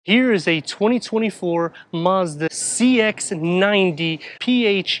Here is a 2024 Mazda CX-90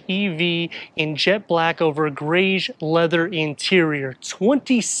 PHEV in jet black over a grayish leather interior.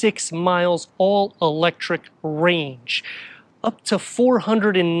 26 miles all electric range. Up to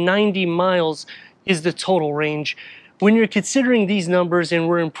 490 miles is the total range. When you're considering these numbers and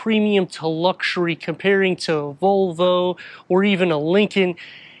we're in premium to luxury comparing to a Volvo or even a Lincoln,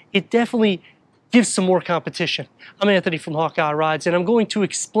 it definitely gives some more competition. I'm Anthony from Hawkeye Rides, and I'm going to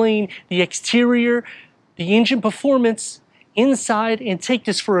explain the exterior, the engine performance, inside, and take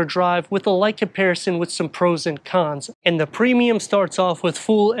this for a drive with a light comparison with some pros and cons. And the premium starts off with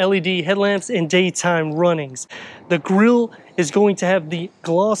full LED headlamps and daytime runnings. The grille is going to have the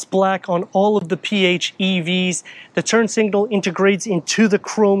gloss black on all of the PHEVs. The turn signal integrates into the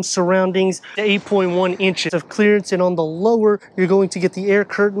chrome surroundings, 8.1 inches of clearance, and on the lower, you're going to get the air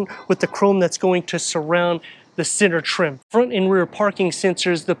curtain with the chrome that's going to surround the center trim. Front and rear parking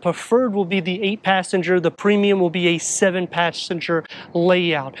sensors. The preferred will be the 8-passenger. The premium will be a 7-passenger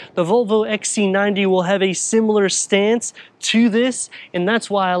layout. The Volvo XC90 will have a similar stance to this, and that's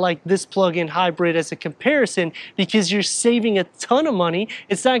why I like this plug-in hybrid as a comparison, because you're saving a ton of money.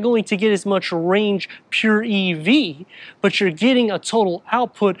 It's not going to get as much range pure EV, but you're getting a total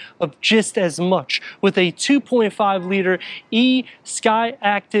output of just as much with a 2.5 liter Sky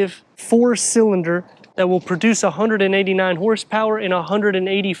Active 4-cylinder that will produce 189 horsepower and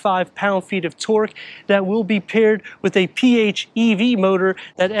 185 pound-feet of torque. That will be paired with a PHEV motor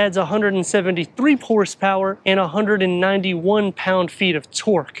that adds 173 horsepower and 191 pound-feet of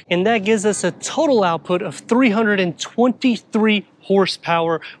torque. And that gives us a total output of 323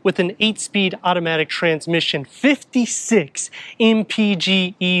 horsepower with an 8-speed automatic transmission, 56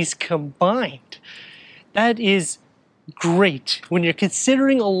 MPGEs combined. That is great. When you're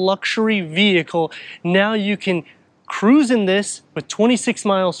considering a luxury vehicle, now you can cruise in this with 26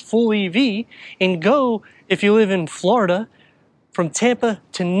 miles full EV and go, if you live in Florida, from Tampa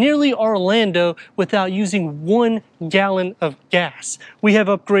to nearly Orlando without using 1 gallon of gas. We have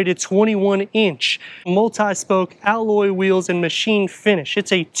upgraded 21-inch multi-spoke alloy wheels and machine finish.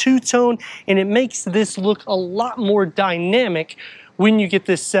 It's a two-tone, and it makes this look a lot more dynamic when you get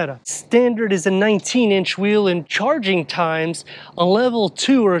this setup. Standard is a 19-inch wheel, and charging times, a level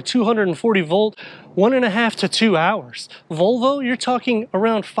 2 or a 240 volt, 1.5 to 2 hours. Volvo, you're talking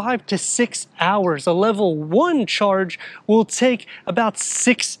around 5 to 6 hours. A level 1 charge will take about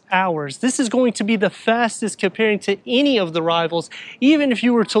 6 hours. This is going to be the fastest comparing to any of the rivals. Even if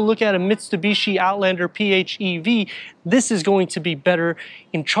you were to look at a Mitsubishi Outlander PHEV, this is going to be better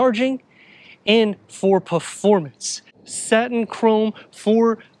in charging and for performance. Satin chrome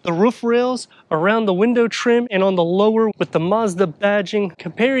for the roof rails, around the window trim, and on the lower with the Mazda badging.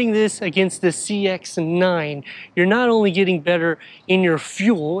 Comparing this against the CX-9, you're not only getting better in your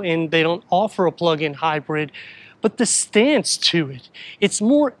fuel, and they don't offer a plug-in hybrid, but the stance to it. It's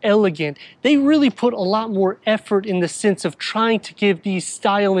more elegant. They really put a lot more effort in the sense of trying to give these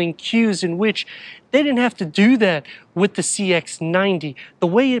styling cues, in which they didn't have to do that with the CX-90. The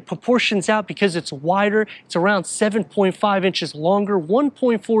way it proportions out, because it's wider, it's around 7.5 inches longer,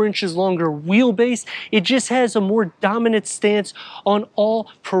 1.4 inches longer wheelbase. It just has a more dominant stance on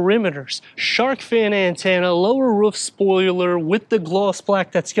all perimeters. Shark fin antenna, lower roof spoiler with the gloss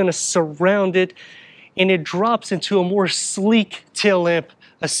black that's gonna surround it, and it drops into a more sleek tail lamp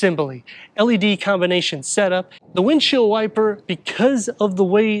assembly. LED combination setup. The windshield wiper, because of the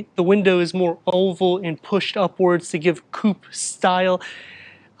way the window is more oval and pushed upwards to give coupe style,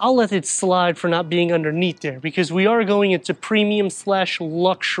 I'll let it slide for not being underneath there, because we are going into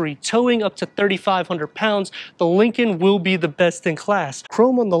premium/luxury, towing up to 3,500 pounds. The Lincoln will be the best in class.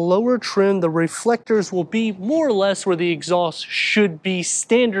 Chrome on the lower trim. The reflectors will be more or less where the exhaust should be.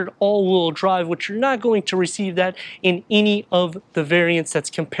 Standard all-wheel drive, which you're not going to receive that in any of the variants that's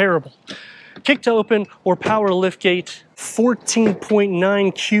comparable. Kick to open or power liftgate.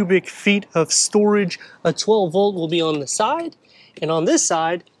 14.9 cubic feet of storage. A 12 volt will be on the side. And on this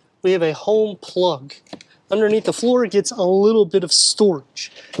side, we have a home plug. Underneath the floor, it gets a little bit of storage.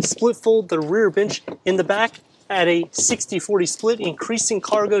 Split fold the rear bench in the back at a 60-40 split, increasing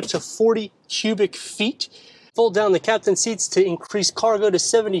cargo to 40 cubic feet. Fold down the captain seats to increase cargo to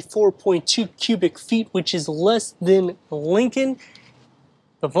 74.2 cubic feet, which is less than Lincoln.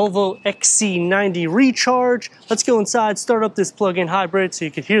 The Volvo XC90 Recharge. Let's go inside, start up this plug-in hybrid so you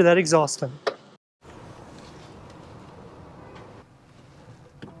can hear that exhaust fan.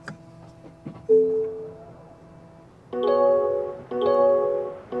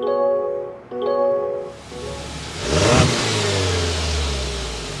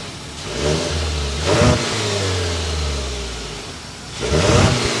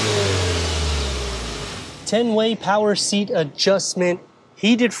 10-way power seat adjustment,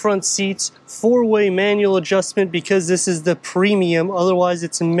 heated front seats, 4-way manual adjustment because this is the premium, otherwise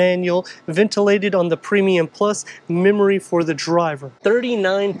it's manual, ventilated on the premium plus, memory for the driver.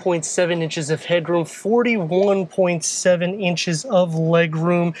 39.7 inches of headroom, 41.7 inches of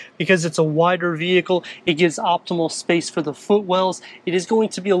legroom. Because it's a wider vehicle, it gives optimal space for the footwells. It is going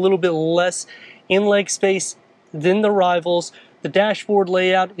to be a little bit less in leg space than the rivals. The dashboard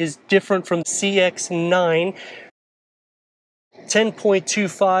layout is different from CX-9.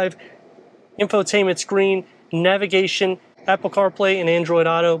 10.25 infotainment screen, navigation, Apple CarPlay and Android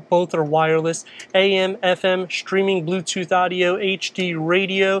Auto, both are wireless. AM, FM, streaming, Bluetooth audio, HD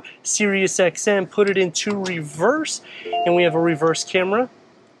radio, Sirius XM, put it into reverse, and we have a reverse camera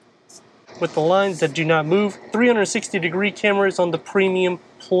with the lines that do not move. 360-degree cameras on the Premium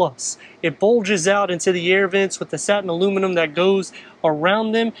Plus. It bulges out into the air vents with the satin aluminum that goes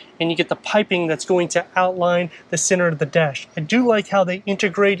around them, and you get the piping that's going to outline the center of the dash. I do like how they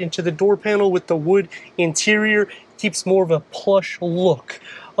integrate into the door panel with the wood interior. Keeps more of a plush look.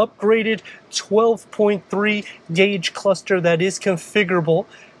 Upgraded 12.3 gauge cluster that is configurable.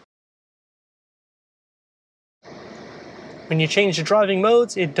 When you change the driving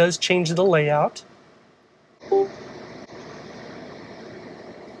modes, it does change the layout.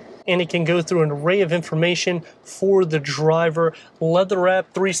 And it can go through an array of information for the driver. Leather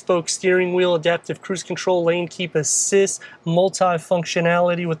wrap, 3-spoke steering wheel, adaptive cruise control, lane keep assist,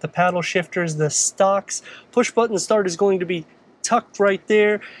 multi-functionality with the paddle shifters, the stocks. Push button start is going to be tucked right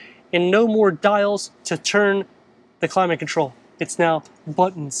there, and no more dials to turn the climate control. It's now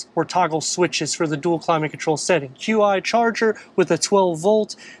buttons or toggle switches for the dual climate control setting. QI charger with a 12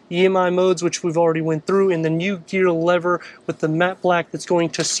 volt, the EMI modes which we've already went through, and the new gear lever with the matte black that's going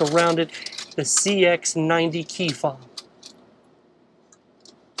to surround it, the CX-90 key fob.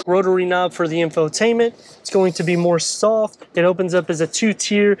 Rotary knob for the infotainment. It's going to be more soft. It opens up as a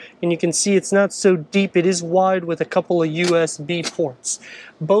 2-tier, and you can see it's not so deep. It is wide with a couple of USB ports.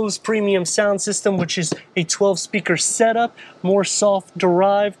 Bose premium sound system, which is a 12-speaker setup, more soft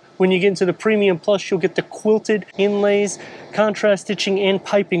drive. When you get into the Premium Plus, you'll get the quilted inlays, contrast stitching, and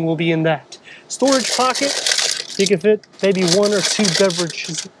piping will be in that. Storage pocket, you can fit maybe 1 or 2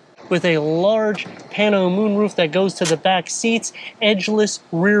 beverages with a large pano moonroof that goes to the back seats, edgeless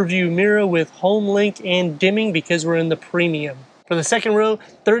rear view mirror with home link and dimming because we're in the premium. For the second row,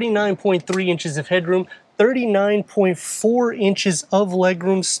 39.3 inches of headroom, 39.4 inches of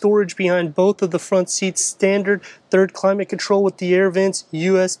legroom, storage behind both of the front seats, standard third climate control with the air vents,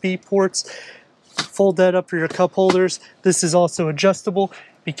 USB ports. Fold that up for your cup holders. This is also adjustable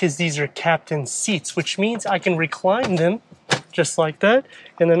because these are captain seats, which means I can recline them just like that.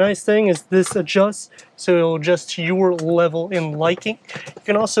 And the nice thing is this adjusts, so it'll adjust to your level and liking. You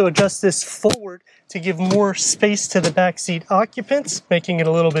can also adjust this forward to give more space to the backseat occupants, making it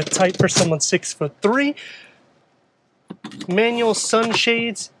a little bit tight for someone 6'3". Manual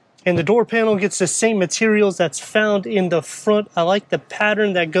sunshades, and the door panel gets the same materials that's found in the front. I like the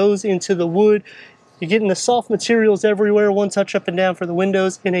pattern that goes into the wood. You're getting the soft materials everywhere, one touch up and down for the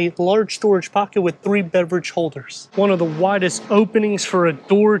windows, and a large storage pocket with 3 beverage holders. One of the widest openings for a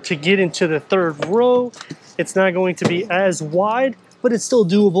door to get into the third row. It's not going to be as wide, but it's still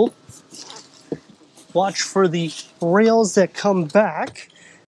doable. Watch for the rails that come back.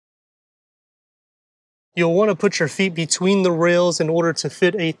 You'll want to put your feet between the rails in order to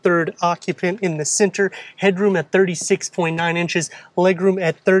fit a third occupant in the center. Headroom at 36.9 inches, legroom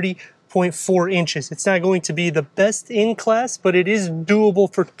at 30.4 inches. It's not going to be the best in class, but it is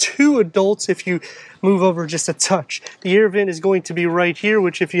doable for 2 adults if you move over just a touch. The air vent is going to be right here,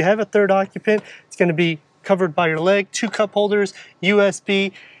 which if you have a third occupant, it's going to be covered by your leg. 2 cup holders,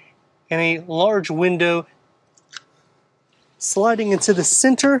 USB, and a large window sliding into the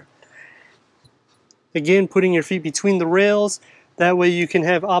center. Again, putting your feet between the rails. That way you can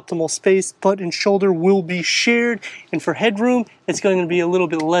have optimal space. Butt and shoulder will be shared. And for headroom, it's going to be a little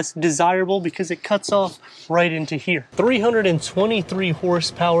bit less desirable because it cuts off right into here. 323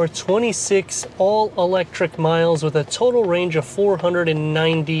 horsepower, 26 all-electric miles with a total range of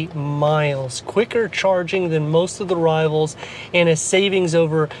 490 miles. Quicker charging than most of the rivals, and a savings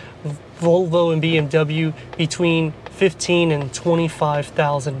over Volvo and BMW between $15,000 and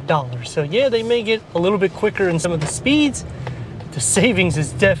 $25,000. So yeah, they may get a little bit quicker in some of the speeds. The savings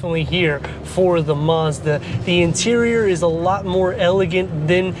is definitely here for the Mazda. The interior is a lot more elegant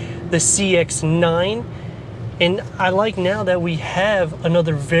than the CX-9. And I like now that we have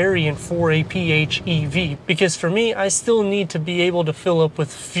another variant for a PHEV, because for me, I still need to be able to fill up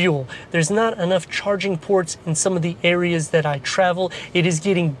with fuel. There's not enough charging ports in some of the areas that I travel. It is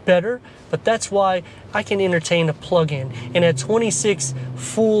getting better, but that's why I can entertain a plug-in. And at 26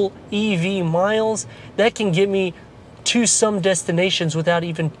 full EV miles, that can get me to some destinations without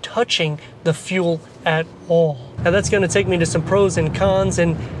even touching the fuel at all. Now that's going to take me to some pros and cons,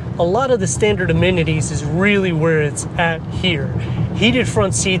 and a lot of the standard amenities is really where it's at here. Heated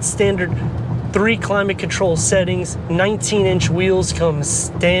front seats, standard 3 climate control settings, 19-inch wheels come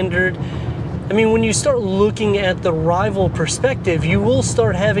standard. I mean, when you start looking at the rival perspective, you will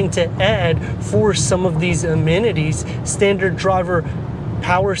start having to add for some of these amenities. Standard driver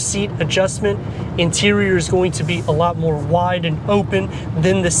power seat adjustment. Interior is going to be a lot more wide and open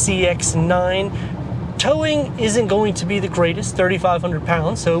than the CX-9. Towing isn't going to be the greatest, 3,500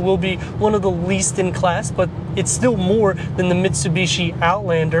 pounds, so it will be one of the least in class, but it's still more than the Mitsubishi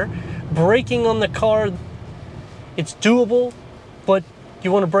Outlander. Braking on the car, it's doable, but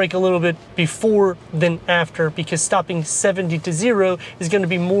you want to brake a little bit before than after, because stopping 70 to 0 is going to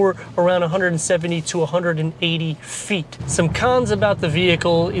be more around 170 to 180 feet. Some cons about the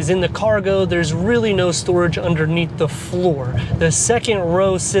vehicle is in the cargo, there's really no storage underneath the floor. The second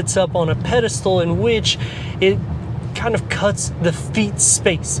row sits up on a pedestal in which it kind of cuts the feet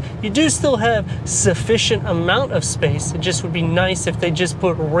space. You do still have sufficient amount of space. It just would be nice if they just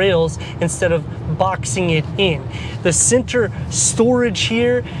put rails instead of boxing it in. The center storage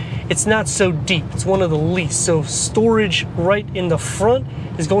here, it's not so deep. It's one of the least. So storage right in the front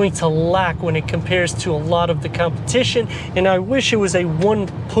is going to lack when it compares to a lot of the competition. And I wish it was a one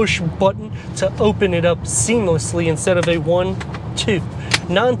push button to open it up seamlessly instead of a 1-2.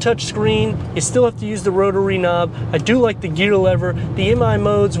 Non-touch screen, you still have to use the rotary knob. I do like the gear lever. The MI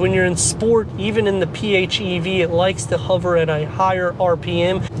modes, when you're in sport, even in the PHEV, it likes to hover at a higher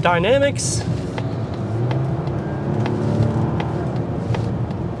RPM. Dynamics,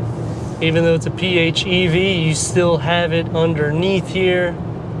 even though it's a PHEV, you still have it underneath here.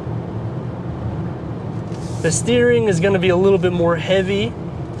 The steering is going to be a little bit more heavy,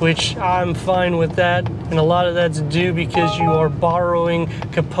 which I'm fine with that, and a lot of that's due because you are borrowing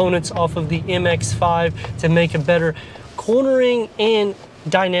components off of the MX-5 to make a better cornering and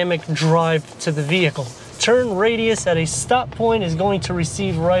dynamic drive to the vehicle. Turn radius at a stop point is going to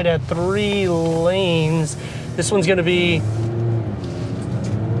receive right at 3 lanes. This one's going to be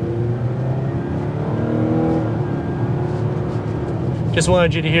just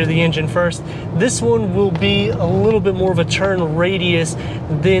wanted you to hear the engine first. This one will be a little bit more of a turn radius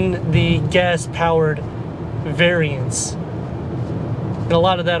than the gas-powered variants. And a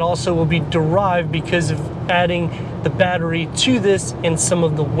lot of that also will be derived because of adding the battery to this and some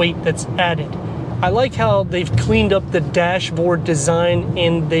of the weight that's added. I like how they've cleaned up the dashboard design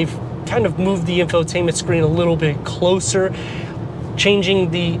and they've kind of moved the infotainment screen a little bit closer. Changing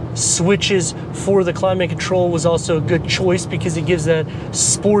the switches for the climate control was also a good choice because it gives that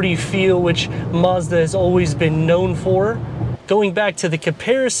sporty feel which Mazda has always been known for. Going back to the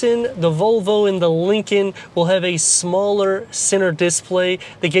comparison, the Volvo and the Lincoln will have a smaller center display.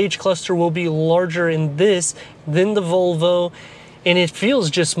 The gauge cluster will be larger in this than the Volvo, and it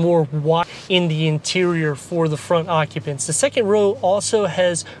feels just more wide in the interior for the front occupants. The second row also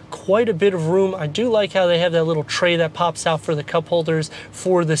has quite a bit of room. I do like how they have that little tray that pops out for the cup holders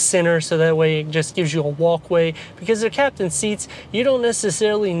for the center, so that way it just gives you a walkway. Because they're captain seats, you don't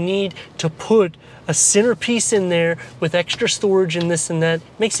necessarily need to put a centerpiece in there with extra storage and this and that.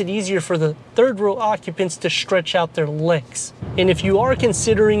 It makes it easier for the third row occupants to stretch out their legs. And if you are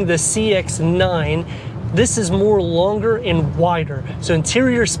considering the CX-9, this is more longer and wider. So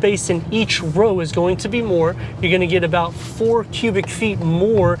interior space in each row is going to be more. You're going to get about 4 cubic feet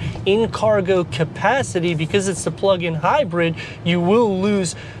more in cargo capacity. Because it's the plug-in hybrid, you will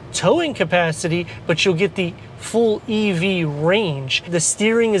lose towing capacity, but you'll get the full EV range. The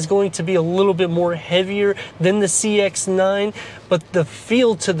steering is going to be a little bit more heavier than the CX-9, but the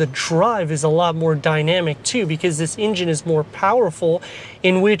feel to the drive is a lot more dynamic too, because this engine is more powerful,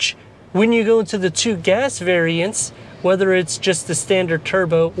 in which when you go into the 2 gas variants, whether it's just the standard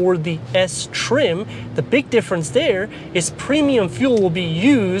turbo or the S trim, the big difference there is premium fuel will be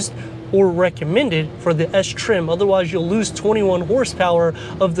used or recommended for the S trim. Otherwise, you'll lose 21 horsepower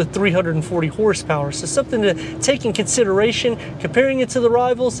of the 340 horsepower. So something to take in consideration. Comparing it to the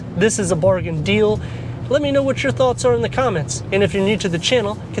rivals, this is a bargain deal. Let me know what your thoughts are in the comments. And if you're new to the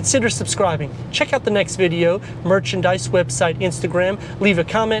channel, consider subscribing. Check out the next video, merchandise, website, Instagram, leave a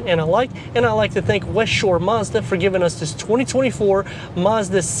comment and a like. And I'd like to thank West Shore Mazda for giving us this 2024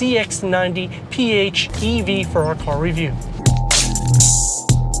 Mazda CX-90 PHEV for our car review.